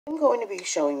I'm going to be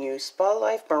showing you Spa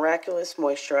Life Miraculous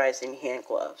Moisturizing Hand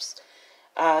Gloves.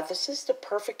 This is the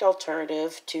perfect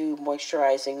alternative to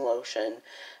moisturizing lotion,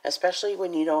 especially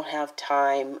when you don't have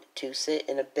time to sit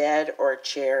in a bed or a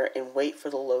chair and wait for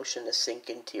the lotion to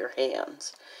sink into your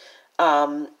hands.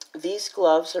 These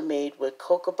gloves are made with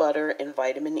cocoa butter and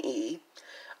vitamin E.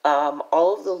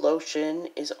 All of the lotion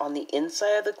is on the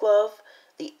inside of the glove.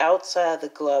 The outside of the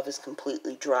glove is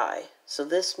completely dry. So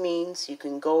this means you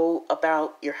can go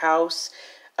about your house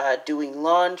doing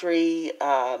laundry,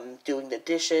 doing the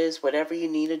dishes, whatever you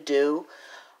need to do.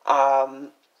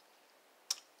 After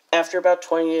about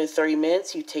 20 to 30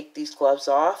 minutes, you take these gloves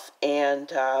off,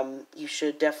 and you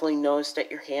should definitely notice that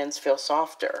your hands feel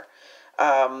softer.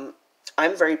 I'm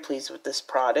very pleased with this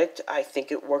product. I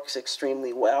think it works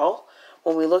extremely well.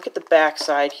 When we look at the back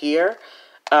side here,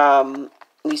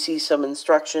 we see some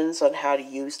instructions on how to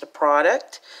use the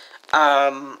product.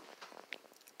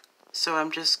 So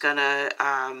I'm just going to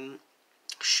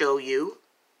show you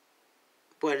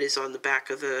what is on the back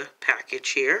of the package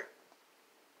here.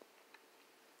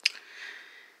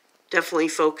 Definitely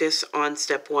focus on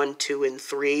step 1, 2, and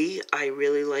 3. I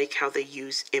really like how they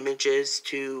use images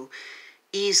to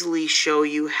easily show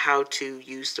you how to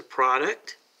use the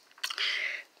product.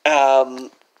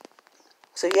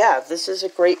 So yeah, this is a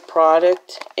great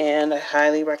product, and I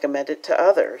highly recommend it to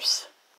others.